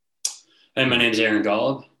Hey, my name is Aaron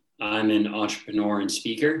Golub. I'm an entrepreneur and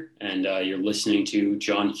speaker, and you're listening to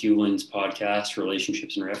John Hewlin's podcast,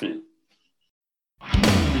 Relationships and Revenue.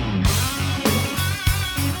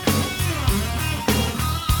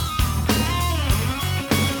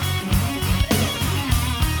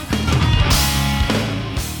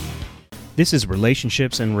 This is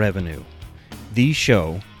Relationships and Revenue, the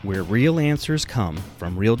show where real answers come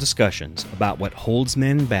from real discussions about what holds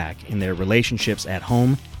men back in their relationships at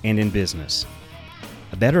home and in business.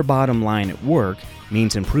 A better bottom line at work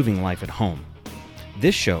means improving life at home.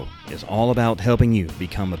 This show is all about helping you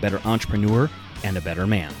become a better entrepreneur and a better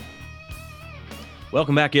man.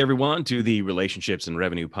 Welcome back, everyone, to the Relationships and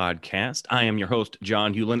Revenue podcast. I am your host,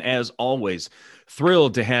 John Hewlin. As always,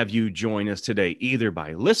 thrilled to have you join us today, either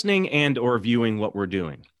by listening and or viewing what we're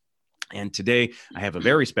doing. And today, I have a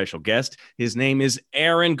very special guest. His name is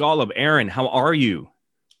Aaron Golub. Aaron, how are you?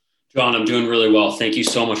 John, I'm doing really well. Thank you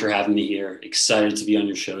so much for having me here. Excited to be on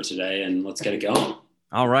your show today, and let's get it going.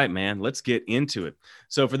 All right, man, let's get into it.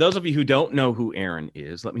 So for those of you who don't know who Aaron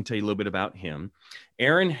is, let me tell you a little bit about him.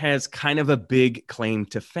 Aaron has kind of a big claim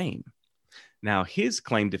to fame. Now, his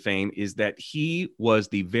claim to fame is that he was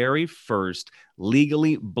the very first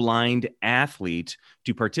legally blind athlete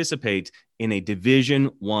to participate in a Division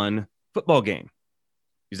I football game.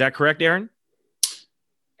 Is that correct, Aaron?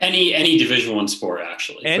 Any Division I sport,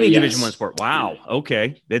 actually. Any Division I sport. Wow.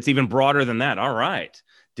 Okay. That's even broader than that. All right.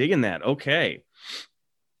 Digging that. Okay.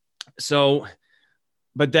 So,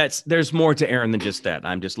 but there's more to Aaron than just that.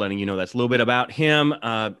 I'm just letting you know that's a little bit about him.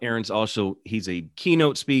 Aaron's he's a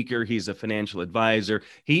keynote speaker. He's a financial advisor.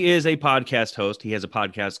 He is a podcast host. He has a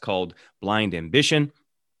podcast called Blind Ambition,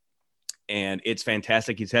 and it's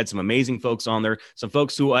fantastic. He's had some amazing folks on there, some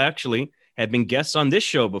folks who actually have been guests on this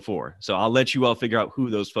show before. So I'll let you all figure out who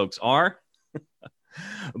those folks are.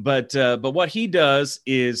 But what he does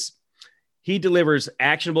is he delivers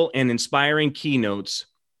actionable and inspiring keynotes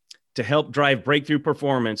to help drive breakthrough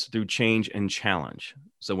performance through change and challenge.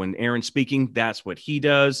 So when Aaron's speaking, that's what he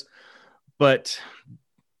does. But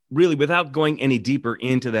really, without going any deeper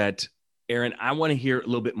into that, Aaron, I want to hear a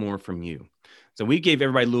little bit more from you. So we gave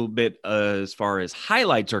everybody a little bit as far as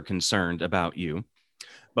highlights are concerned about you,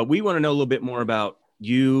 but we want to know a little bit more about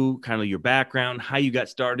you, kind of your background, how you got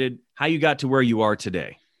started, how you got to where you are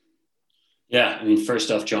today. Yeah, I mean,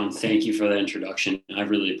 first off, John, thank you for that introduction. I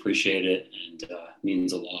really appreciate it, and it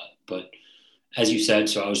means a lot. But as you said,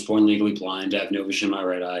 so I was born legally blind. I have no vision in my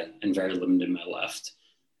right eye and very limited in my left.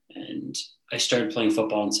 And I started playing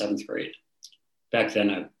football in 7th grade. Back then,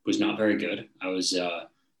 I was not very good. I was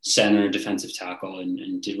center, defensive tackle,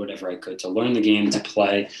 and did whatever I could to learn the game, to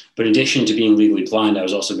play. But in addition to being legally blind, I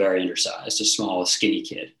was also very undersized, a small, skinny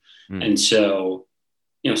kid. And so,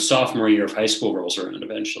 sophomore year of high school rolls around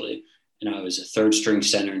eventually. And I was a 3rd string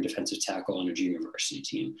center and defensive tackle on a junior varsity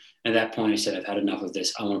team. At that point, I said, I've had enough of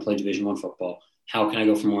this. I want to play Division I football. How can I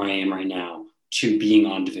go from where I am right now to being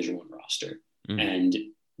on Division I roster? And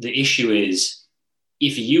the issue is,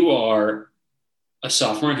 if you are a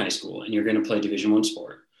sophomore in high school and you're going to play Division I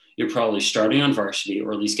sport, you're probably starting on varsity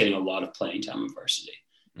or at least getting a lot of playing time on varsity.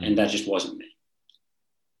 And that just wasn't me.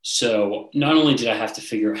 So not only did I have to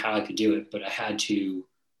figure out how I could do it, but I had to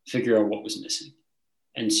figure out what was missing.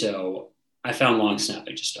 And so I found long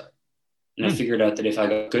snapping to start. And I figured out that if I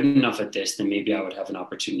got good enough at this, then maybe I would have an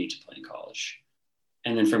opportunity to play in college.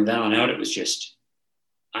 And then from then on out, it was just,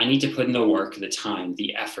 I need to put in the work, the time,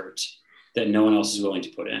 the effort that no one else is willing to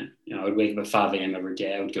put in. I would wake up at 5 a.m. every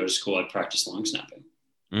day. I would go to school. I'd practice long snapping.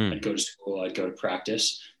 I'd go to school. I'd go to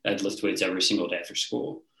practice. I'd lift weights every single day after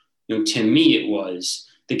school. To me, it was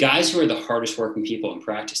the guys who are the hardest working people in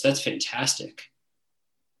practice. That's fantastic,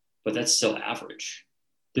 but that's still average.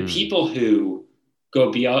 The people who go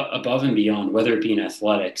above and beyond, whether it be in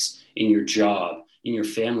athletics, in your job, in your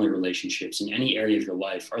family relationships, in any area of your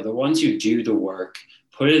life, are the ones who do the work,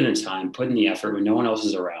 put in the time, put in the effort when no one else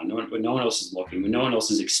is around, when no one else is looking, when no one else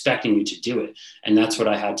is expecting you to do it. And that's what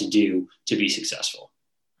I had to do to be successful.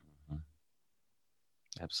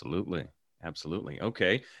 Absolutely. Absolutely.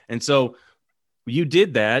 Okay. And so you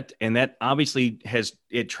did that, and that obviously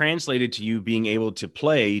it translated to you being able to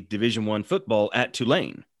play Division I football at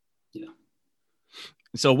Tulane. Yeah.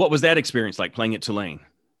 So what was that experience like, playing at Tulane?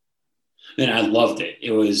 And I loved it.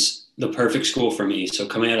 It was the perfect school for me. So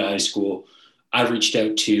coming out of high school, I reached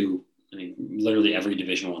out to literally every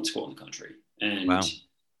Division I school in the country, and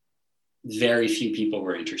very few people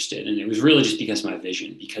were interested. And it was really just because of my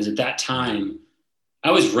vision, because at that time, I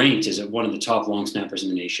was ranked as one of the top long snappers in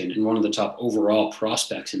the nation and one of the top overall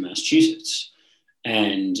prospects in Massachusetts.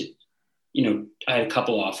 And, I had a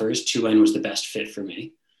couple offers. Tulane was the best fit for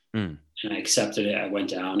me. and I accepted it. I went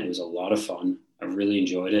down. It was a lot of fun. I really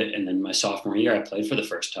enjoyed it. And then my sophomore year, I played for the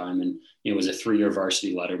first time, and it was a 3-year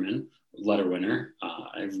varsity letter winner.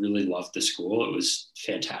 I really loved the school. It was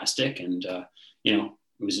fantastic. And, it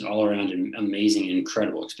was an all around amazing and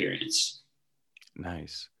incredible experience.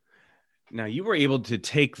 Nice. Now you were able to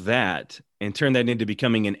take that and turn that into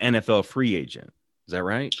becoming an NFL free agent. Is that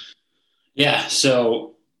right? Yeah.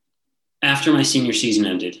 So after my senior season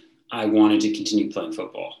ended, I wanted to continue playing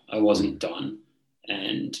football. I wasn't done,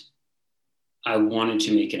 and I wanted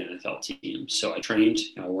to make an NFL team. So I trained.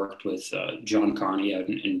 I worked with John Carney out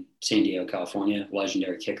in San Diego, California,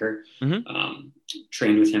 legendary kicker.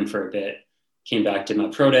 Trained with him for a bit, came back to my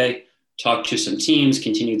pro day, talked to some teams,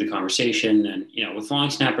 continued the conversation. And, with long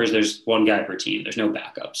snappers, there's one guy per team. There's no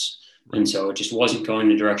backups. And so it just wasn't going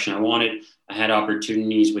the direction I wanted. I had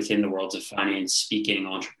opportunities within the worlds of finance, speaking,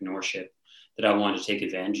 entrepreneurship that I wanted to take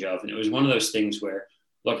advantage of. And it was one of those things where,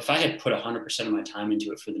 look, if I had put 100% of my time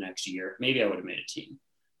into it for the next year, maybe I would have made a team.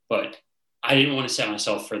 But I didn't want to set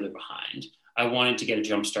myself further behind. I wanted to get a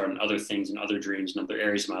jump start on other things and other dreams and other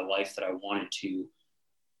areas of my life that I wanted to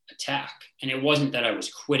attack. And it wasn't that I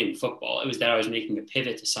was quitting football. It was that I was making a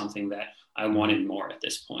pivot to something that I wanted more at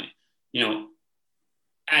this point.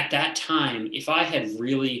 At that time, if I had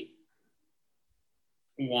really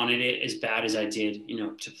wanted it as bad as I did,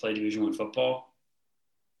 to play Division I football,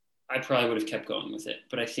 I probably would have kept going with it.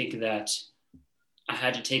 But I think that I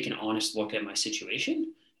had to take an honest look at my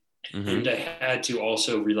situation. And I had to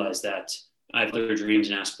also realize that I have other dreams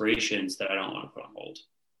and aspirations that I don't want to put on hold.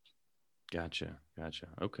 Gotcha.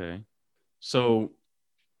 Okay. So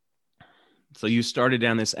you started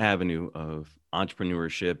down this avenue of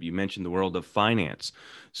entrepreneurship. You mentioned the world of finance.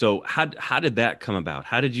 So how did that come about?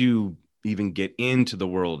 How did you even get into the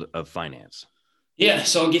world of finance? Yeah,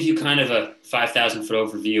 so I'll give you kind of a 5,000 foot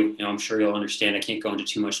overview. I'm sure you'll understand. I can't go into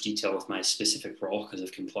too much detail with my specific role because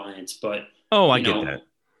of compliance, but I get that.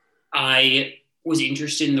 I was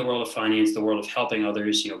interested in the world of finance, the world of helping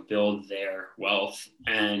others, build their wealth.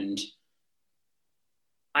 And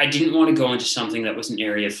I didn't want to go into something that was an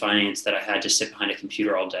area of finance that I had to sit behind a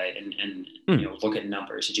computer all day and look at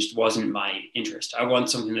numbers. It just wasn't my interest. I want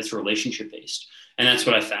something that's relationship based. And that's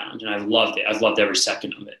what I found. And I've loved it. I've loved every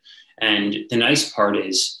second of it. And the nice part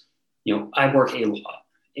is, I work a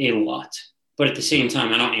lot, but at the same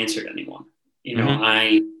time, I don't answer to anyone.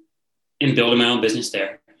 I am building my own business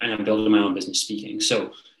there, and I'm building my own business speaking.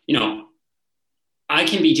 So, I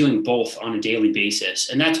can be doing both on a daily basis.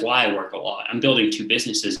 And that's why I work a lot. I'm building 2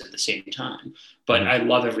 businesses at the same time, but I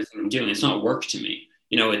love everything I'm doing. It's not work to me.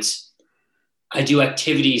 I do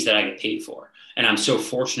activities that I get paid for. And I'm so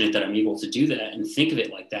fortunate that I'm able to do that and think of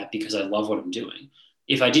it like that because I love what I'm doing.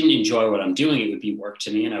 If I didn't enjoy what I'm doing, it would be work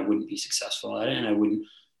to me and I wouldn't be successful at it. And I wouldn't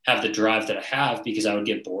have the drive that I have because I would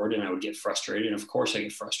get bored and I would get frustrated. And of course I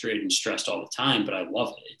get frustrated and stressed all the time, but I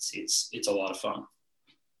love it. It's a lot of fun.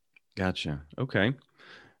 Gotcha. Okay.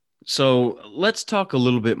 So let's talk a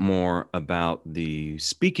little bit more about the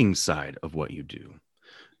speaking side of what you do.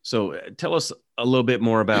 So tell us a little bit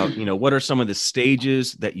more about, what are some of the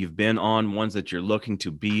stages that you've been on, ones that you're looking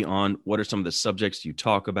to be on? What are some of the subjects you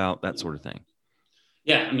talk about, that sort of thing?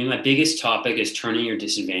 Yeah. My biggest topic is turning your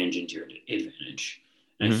disadvantage into your advantage.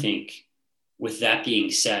 And I think with that being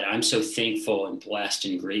said, I'm so thankful and blessed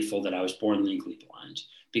and grateful that I was born legally blind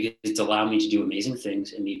because it's allowed me to do amazing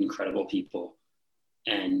things and meet incredible people.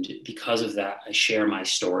 And because of that, I share my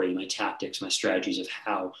story, my tactics, my strategies of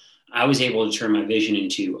how I was able to turn my vision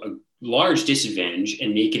into a large disadvantage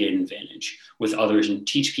and make it an advantage with others and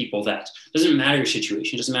teach people that it doesn't matter your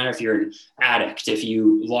situation. It doesn't matter if you're an addict, if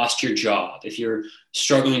you lost your job, if you're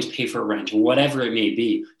struggling to pay for rent, whatever it may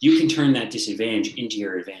be, you can turn that disadvantage into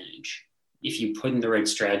your advantage if you put in the right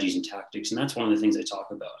strategies and tactics. And that's one of the things I talk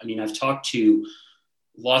about. I've talked to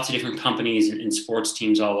lots of different companies and sports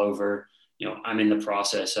teams all over. I'm in the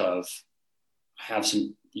process of, I have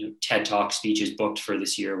some, TED Talk speeches booked for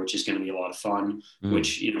this year, which is going to be a lot of fun,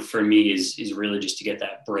 which, for me is really just to get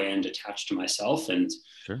that brand attached to myself and,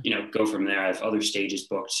 go from there. I have other stages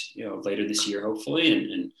booked, later this year, hopefully.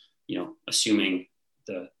 And assuming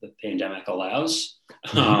the pandemic allows.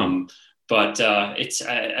 But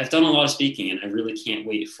I've done a lot of speaking and I really can't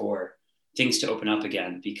wait for things to open up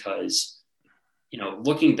again because,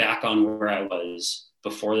 looking back on where I was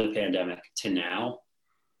before the pandemic to now,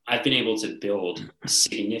 I've been able to build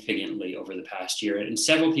significantly over the past year, and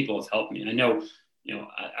several people have helped me. I know,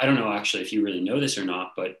 I don't know actually if you really know this or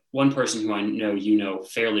not, but one person who I know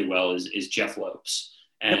fairly well is Jeff Lopes,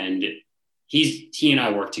 and he and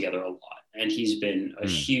I work together a lot, and he's been a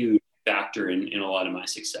huge factor in a lot of my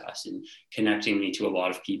success and connecting me to a lot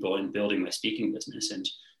of people and building my speaking business. And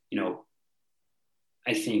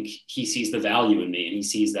I think he sees the value in me, and he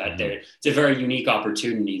sees that Mhm. it's a very unique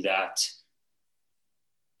opportunity that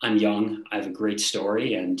I'm young. I have a great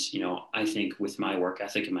story. And, I think with my work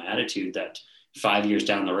ethic and my attitude that 5 years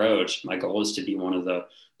down the road, my goal is to be one of the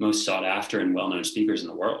most sought after and well-known speakers in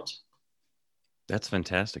the world. That's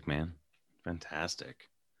fantastic, man. Fantastic.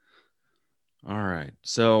 All right.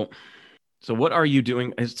 So what are you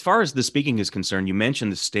doing as far as the speaking is concerned? You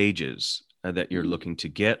mentioned the stages that you're looking to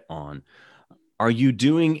get on. Are you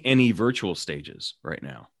doing any virtual stages right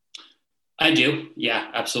now? I do. Yeah,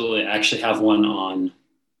 absolutely. I actually have one on,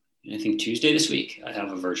 I think, Tuesday this week. I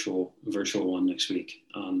have a virtual one next week.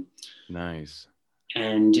 Nice.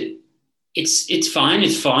 And it's fine.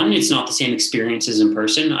 It's fun. It's not the same experience as in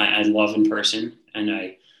person. I love in person, and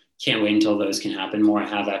I can't wait until those can happen more. I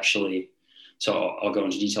have actually, so I'll go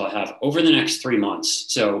into detail. I have over the next 3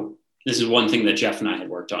 months. So this is one thing that Jeff and I had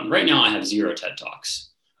worked on. Right now, I have 0 TED Talks.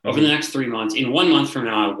 Over the next 3 months, in 1 month from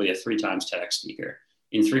now, I will be a 3 times TEDx speaker.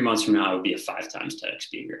 In 3 months from now, I would be a 5 times TEDx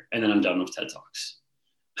speaker. And then I'm done with TED Talks.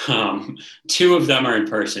 2 of them are in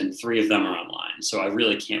person, 3 of them are online. So I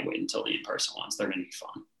really can't wait until the in-person ones. They're going to be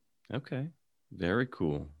fun. Okay. Very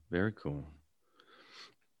cool. Very cool.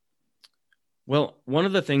 Well, one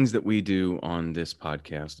of the things that we do on this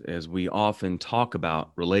podcast is we often talk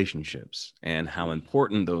about relationships and how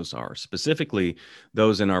important those are, specifically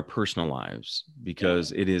those in our personal lives,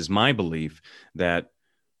 because it is my belief that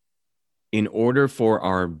in order for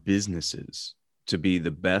our businesses to be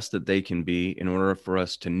the best that they can be, in order for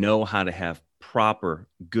us to know how to have proper,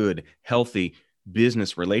 good, healthy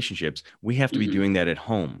business relationships, we have to be doing that at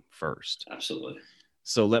home first. Absolutely.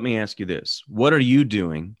 So let me ask you this. What are you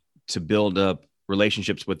doing to build up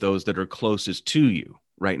relationships with those that are closest to you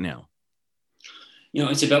right now?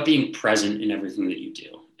 It's about being present in everything that you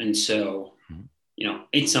do. And so,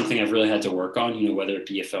 it's something I've really had to work on, whether it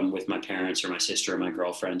be if I'm with my parents or my sister or my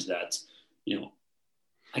girlfriend, that,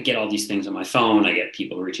 I get all these things on my phone. I get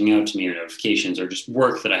people reaching out to me or notifications or just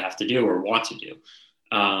work that I have to do or want to do.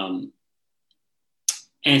 And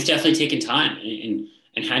it's definitely taken time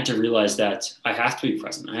and had to realize that I have to be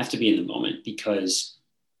present. I have to be in the moment, because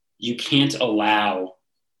you can't allow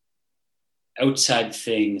outside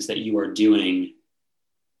things that you are doing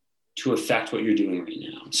to affect what you're doing right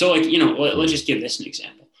now. So let's just give this an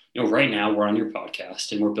example. Right now we're on your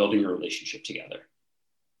podcast and we're building a relationship together.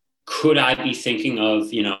 Could I be thinking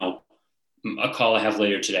of, a call I have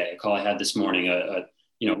later today, a call I had this morning,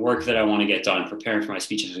 work that I want to get done, preparing for my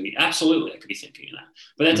speeches? Absolutely, I could be thinking of that.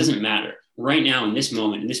 But that doesn't matter. Right now, in this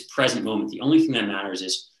moment, in this present moment, the only thing that matters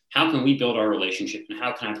is how can we build our relationship and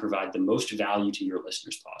how can I provide the most value to your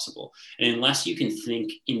listeners possible? And unless you can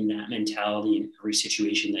think in that mentality in every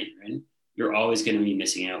situation that you're in, you're always going to be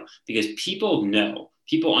missing out, because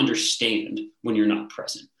people understand when you're not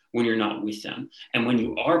present, when you're not with them. And when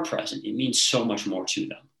you are present, it means so much more to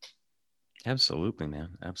them. Absolutely,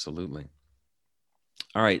 man. Absolutely.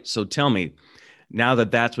 All right. So tell me, now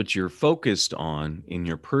that that's what you're focused on in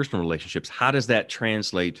your personal relationships, how does that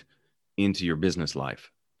translate into your business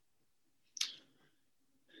life?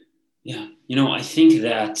 Yeah. I think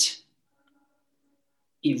that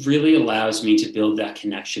it really allows me to build that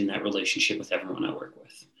connection, that relationship with everyone I work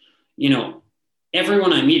with.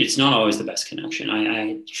 Everyone I meet, it's not always the best connection.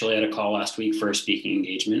 I actually had a call last week for a speaking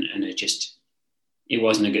engagement, and it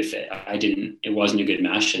wasn't a good fit. It wasn't a good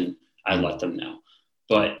mesh, and I let them know.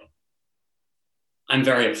 But I'm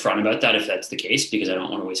very upfront about that if that's the case, because I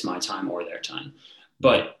don't want to waste my time or their time.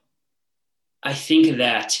 But I think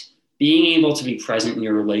that being able to be present in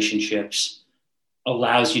your relationships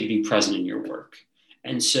allows you to be present in your work.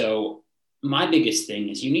 And so my biggest thing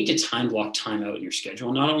is you need to time block time out in your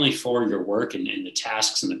schedule, not only for your work and the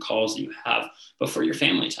tasks and the calls that you have, but for your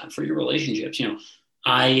family time, for your relationships.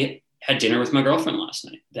 I had dinner with my girlfriend last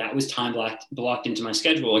night. That was time blocked into my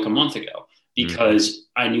schedule like a month ago, because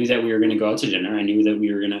I knew that we were going to go out to dinner. I knew that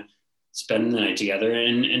we were going to spend the night together,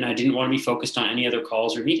 and I didn't want to be focused on any other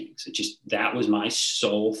calls or meetings. That was my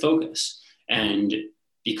sole focus. And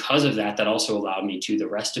because of that also allowed me to the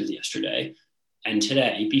rest of yesterday and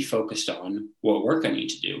today be focused on what work I need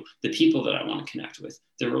to do, the people that I want to connect with,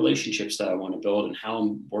 the relationships that I want to build, and how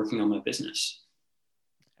I'm working on my business.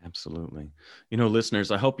 Absolutely.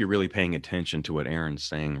 Listeners, I hope you're really paying attention to what Aaron's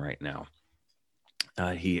saying right now.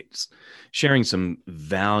 He's sharing some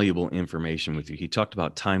valuable information with you. He talked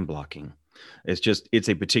about time blocking. It's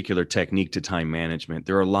a particular technique to time management.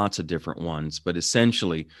 There are lots of different ones, but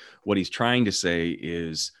essentially what he's trying to say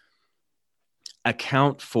is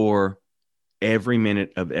account for every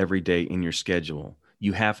minute of every day in your schedule.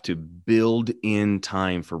 You have to build in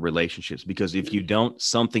time for relationships, because if you don't,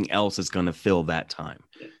 something else is going to fill that time.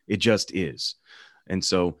 It just is. And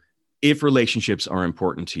so if relationships are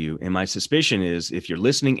important to you, and my suspicion is if you're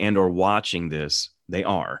listening and or watching this, they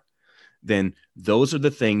are, then those are the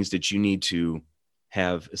things that you need to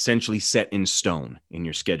have essentially set in stone in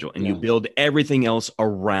your schedule, and you build everything else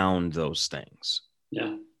around those things.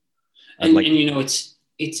 Yeah. And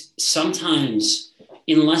it's sometimes,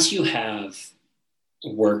 unless you have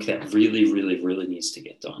work that really, really, really needs to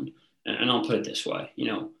get done. And I'll put it this way,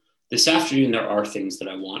 this afternoon, there are things that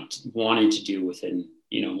I wanted to do within,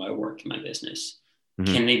 my work, my business.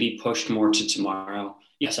 Mm-hmm. Can they be pushed more to tomorrow?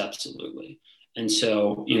 Yes, absolutely. And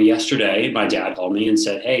so, yesterday my dad called me and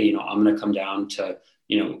said, hey, I'm going to come down to,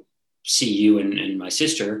 see you and my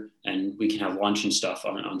sister, and we can have lunch and stuff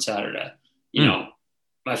on Saturday.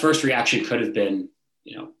 My first reaction could have been,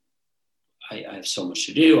 I have so much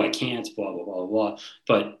to do. I can't, blah, blah, blah, blah.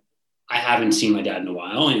 But I haven't seen my dad in a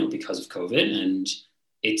while, because of COVID. And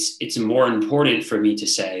it's more important for me to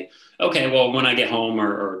say, okay, well, when I get home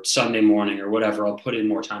or Sunday morning or whatever, I'll put in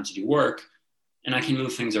more time to do work, and I can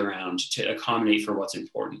move things around to accommodate for what's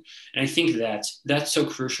important. And I think that's so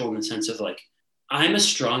crucial in the sense of I'm a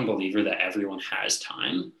strong believer that everyone has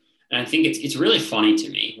time. And I think it's really funny to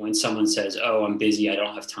me when someone says, oh, I'm busy, I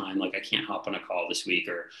don't have time. I can't hop on a call this week,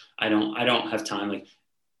 or I don't have time.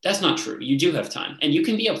 That's not true. You do have time, and you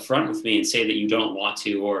can be upfront with me and say that you don't want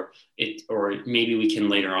to, or maybe we can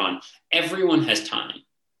later on. Everyone has time.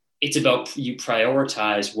 It's about you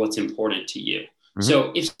prioritize what's important to you. Mm-hmm.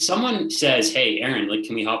 So if someone says, hey, Aaron,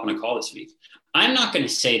 can we hop on a call this week? I'm not going to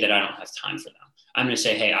say that I don't have time for them. I'm going to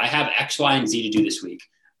say, hey, I have X, Y, and Z to do this week.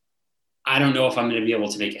 I don't know if I'm going to be able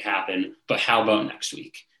to make it happen, but how about next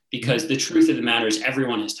week? Because the truth of the matter is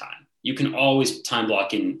everyone has time. You can always time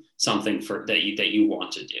block in something that you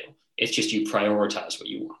want to do. It's just you prioritize what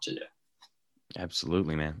you want to do.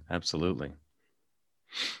 Absolutely, man. Absolutely.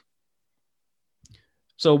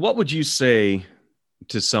 So what would you say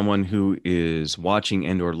to someone who is watching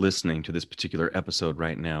and or listening to this particular episode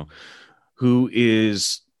right now, who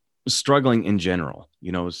is struggling in general,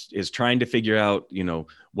 is trying to figure out,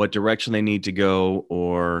 what direction they need to go,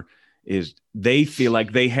 or is they feel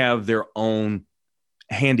like they have their own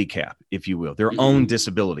handicap, if you will, their own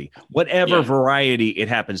disability, whatever variety it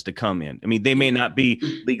happens to come in. I mean, they may not be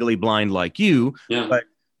legally blind like you, but,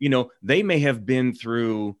 they may have been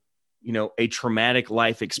through, a traumatic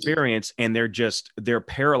life experience, and they're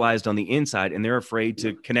paralyzed on the inside, and they're afraid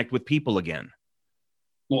to connect with people again.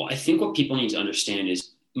 Well, I think what people need to understand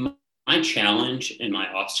is my challenge and my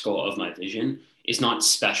obstacle of my vision is not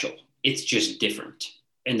special. It's just different.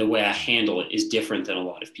 And the way I handle it is different than a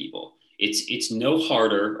lot of people. It's no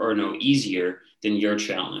harder or no easier than your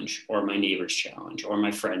challenge or my neighbor's challenge or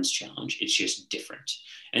my friend's challenge. It's just different.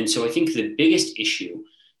 And so I think the biggest issue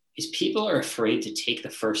is people are afraid to take the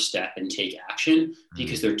first step and take action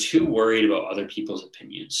because they're too worried about other people's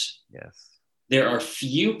opinions. Yes. There are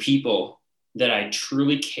few people that I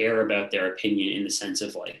truly care about their opinion in the sense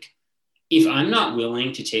of if I'm not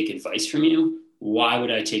willing to take advice from you, why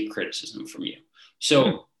would I take criticism from you?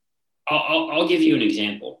 So I'll give you an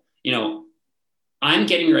example. I'm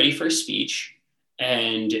getting ready for a speech,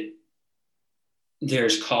 and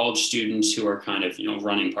there's college students who are kind of,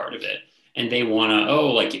 running part of it, and they want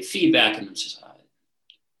to, get feedback. And it's just,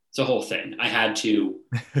 it's a whole thing. I had to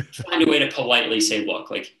find a way to politely say,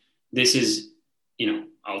 look, this is,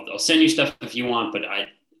 I'll send you stuff if you want, but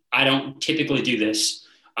I don't typically do this.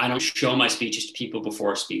 I don't show my speeches to people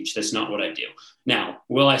before a speech. That's not what I do. Now,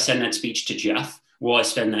 will I send that speech to Jeff? Will I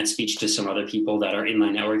send that speech to some other people that are in my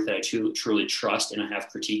network that I truly trust and I have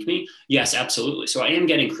critique me? Yes, absolutely. So I am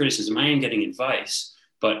getting criticism. I am getting advice,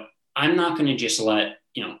 but I'm not going to just let,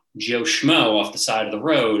 Joe Schmo off the side of the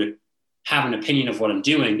road have an opinion of what I'm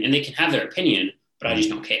doing, and they can have their opinion, but I just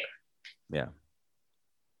don't care. Yeah,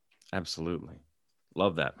 absolutely.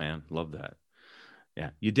 Love that, man. Love that. Yeah.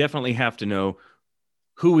 You definitely have to know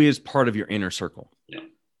who is part of your inner circle. Yeah.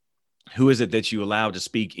 Who is it that you allow to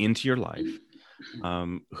speak into your life?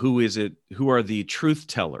 Who are the truth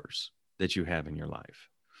tellers that you have in your life?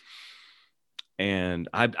 And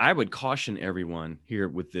I would caution everyone here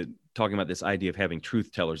with talking about this idea of having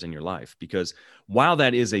truth tellers in your life, because while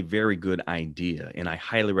that is a very good idea, and I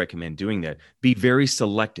highly recommend doing that, be very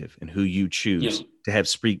selective in who you choose to have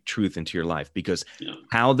speak truth into your life, because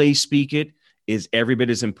how they speak it is every bit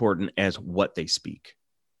as important as what they speak.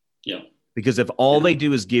 Yeah. Because if all they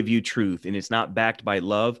do is give you truth and it's not backed by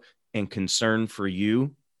love and concern for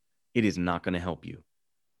you, it is not going to help you.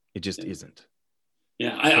 It just isn't.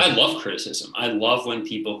 Yeah, I love criticism. I love when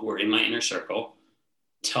people who are in my inner circle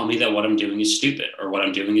tell me that what I'm doing is stupid, or what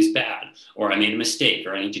I'm doing is bad, or I made a mistake,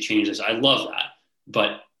 or I need to change this. I love that.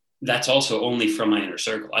 But that's also only from my inner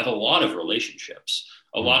circle. I have a lot of relationships,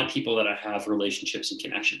 a lot of people that I have relationships and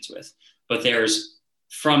connections with, but there's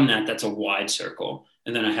from that, that's a wide circle.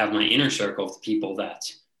 And then I have my inner circle of the people that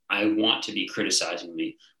I want to be criticizing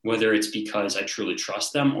me, whether it's because I truly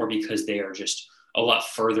trust them or because they are just a lot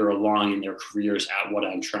further along in their careers at what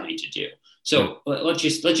I'm trying to do. So let's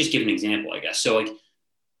just give an example, I guess. So like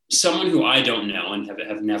someone who I don't know and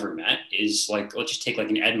have never met is like, let's just take like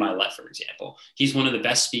an Ed Milet, for example. He's one of the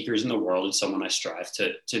best speakers in the world and someone I strive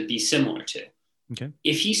to be similar to. Okay.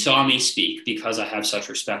 If he saw me speak, because I have such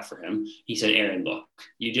respect for him, he said, Aaron, look,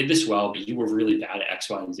 you did this well, but you were really bad at X,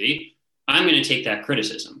 Y, and Z. I'm going to take that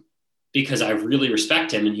criticism because I really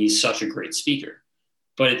respect him and he's such a great speaker.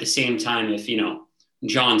 But at the same time, if,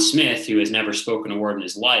 John Smith, who has never spoken a word in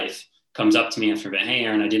his life, comes up to me after, hey,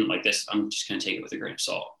 Aaron, I didn't like this, I'm just going to take it with a grain of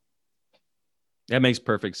salt. That makes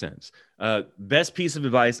perfect sense. Best piece of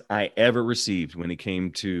advice I ever received when it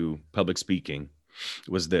came to public speaking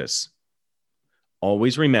was this.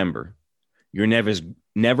 Always remember, you're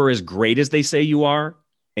never as great as they say you are,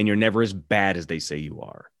 and you're never as bad as they say you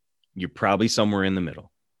are. You're probably somewhere in the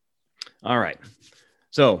middle. All right.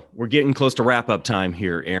 So we're getting close to wrap-up time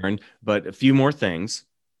here, Aaron, but a few more things.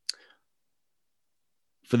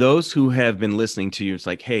 For those who have been listening to you, it's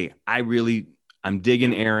like, hey, I'm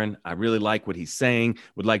digging Aaron. I really like what he's saying,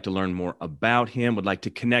 would like to learn more about him, would like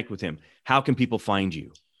to connect with him. How can people find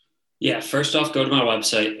you? Yeah, first off, go to my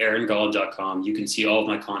website, aarongolub.com. You can see all of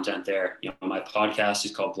my content there. My podcast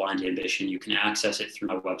is called Blind Ambition. You can access it through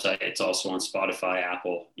my website. It's also on Spotify,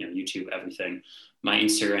 Apple, YouTube, everything. My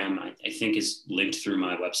Instagram, I think, is linked through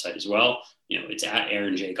my website as well. It's at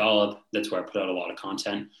Aaron J. Golub. That's where I put out a lot of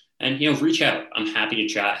content. And, reach out. I'm happy to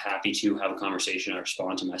chat, happy to have a conversation or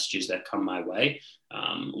respond to messages that come my way.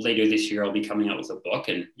 Later this year, I'll be coming out with a book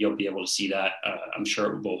and you'll be able to see that. I'm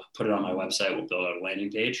sure we'll put it on my website. We'll build out a landing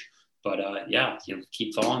page. But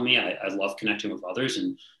keep following me. I love connecting with others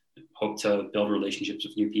and hope to build relationships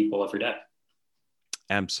with new people every day.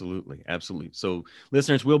 Absolutely. Absolutely. So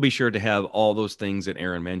listeners, we'll be sure to have all those things that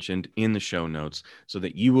Aaron mentioned in the show notes so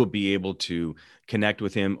that you will be able to connect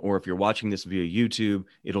with him. Or if you're watching this via YouTube,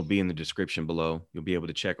 it'll be in the description below. You'll be able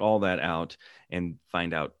to check all that out and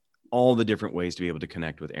find out all the different ways to be able to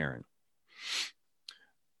connect with Aaron.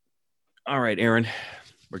 All right, Aaron,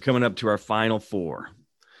 we're coming up to our final four.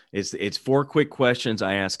 It's 4 quick questions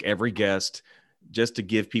I ask every guest just to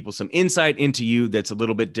give people some insight into you that's a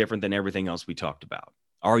little bit different than everything else we talked about.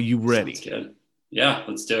 Are you ready? Sounds good. Yeah,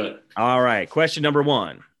 let's do it. All right. Question number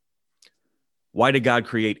 1. Why did God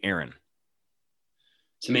create Aaron?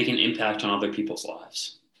 To make an impact on other people's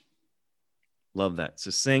lives. Love that.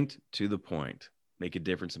 Succinct, to the point. Make a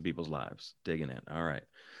difference in people's lives. Digging in. All right.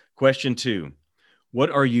 Question 2.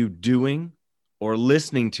 What are you doing or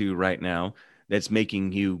listening to right now that's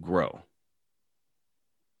making you grow?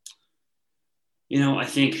 I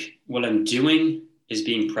think what I'm doing is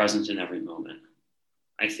being present in every moment.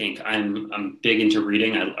 I think I'm big into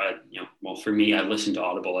reading. For me, I listen to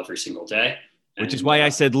Audible every single day. Which is why I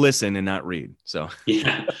said listen and not read. So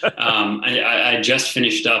yeah, I just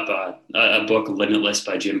finished up a book, Limitless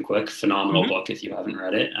by Jim Quick. Phenomenal book if you haven't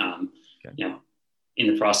read it. Okay.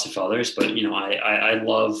 In the process of others, but I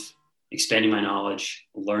love expanding my knowledge,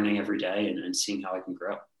 learning every day, and seeing how I can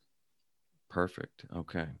grow. Perfect.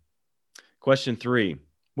 Okay. Question 3.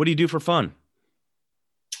 What do you do for fun?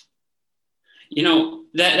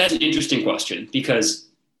 That's an interesting question because,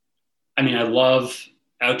 I love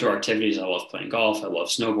outdoor activities. I love playing golf. I love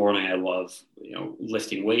snowboarding. I love,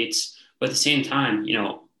 lifting weights. But at the same time,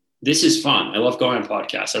 this is fun. I love going on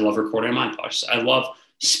podcasts. I love recording my podcasts. I love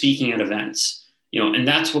speaking at events, and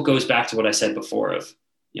that's what goes back to what I said before of,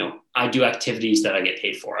 I do activities that I get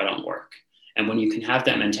paid for. I don't work. And when you can have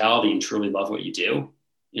that mentality and truly love what you do,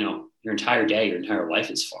 your entire day, your entire life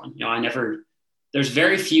is fun. There's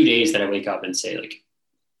very few days that I wake up and say like,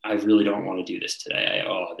 I really don't want to do this today.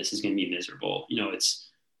 This is going to be miserable. It's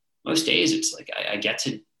most days it's like, I get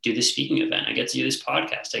to do this speaking event. I get to do this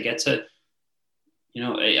podcast. I get to,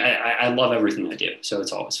 I love everything I do. So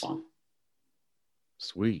it's always fun.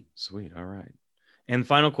 Sweet. All right. And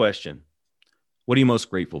final question. What are you most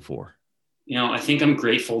grateful for? I think I'm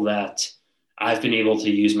grateful that I've been able to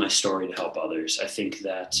use my story to help others. I think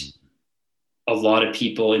that a lot of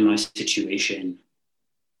people in my situation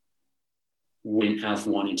wouldn't have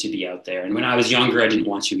wanted to be out there. And when I was younger, I didn't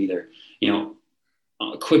want to either.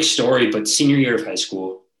 A quick story, but senior year of high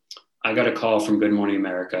school, I got a call from Good Morning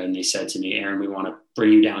America and they said to me, Aaron, we want to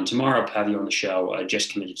bring you down tomorrow, have you on the show. I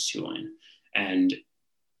just committed to Tulane. And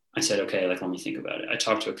I said, okay, let me think about it. I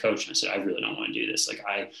talked to a coach and I said, I really don't want to do this.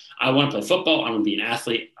 I want to play football. I want to be an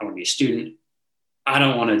athlete. I want to be a student. I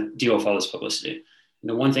don't want to deal with all this publicity. And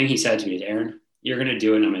the one thing he said to me is, Aaron, you're going to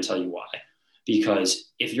do it, and I'm going to tell you why.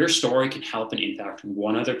 Because if your story can help and impact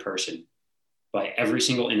one other person by every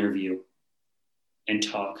single interview and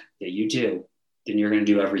talk that you do, then you're going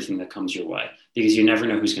to do everything that comes your way, because you never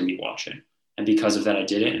know who's going to be watching. And because of that, I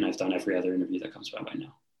did it, and I've done every other interview that comes by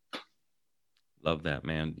now. Love that,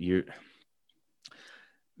 man.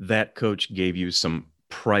 That coach gave you some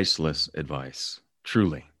priceless advice.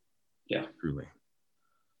 Truly. Yeah. Truly.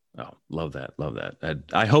 Oh, love that. Love that.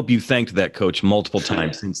 I hope you thanked that coach multiple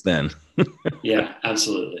times since then. Yeah,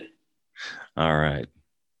 absolutely. All right.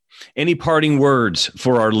 Any parting words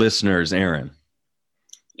for our listeners, Aaron?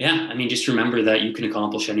 Yeah. I mean, just remember that you can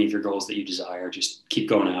accomplish any of your goals that you desire. Just keep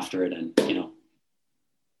going after it. And,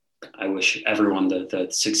 I wish everyone the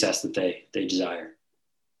success that they desire.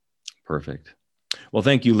 Perfect. Well,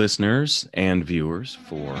 thank you, listeners and viewers,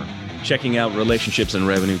 for checking out Relationships and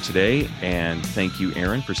Revenue today. And thank you,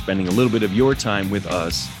 Aaron, for spending a little bit of your time with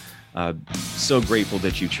us. So grateful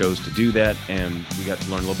that you chose to do that. And we got to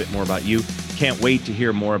learn a little bit more about you. Can't wait to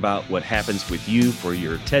hear more about what happens with you for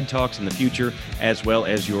your TED Talks in the future, as well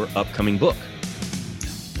as your upcoming book.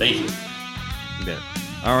 Thank you. You bet.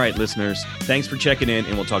 All right, listeners, thanks for checking in,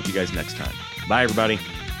 and we'll talk to you guys next time. Bye, everybody.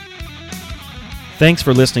 Thanks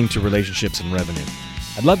for listening to Relationships and Revenue.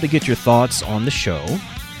 I'd love to get your thoughts on the show.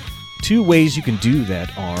 2 ways you can do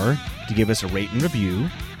that are to give us a rate and review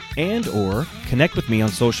and or connect with me on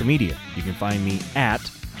social media. You can find me at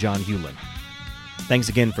John Hewlin. Thanks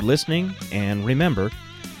again for listening, and remember,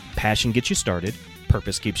 passion gets you started,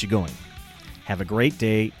 purpose keeps you going. Have a great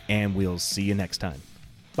day, and we'll see you next time.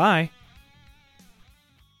 Bye.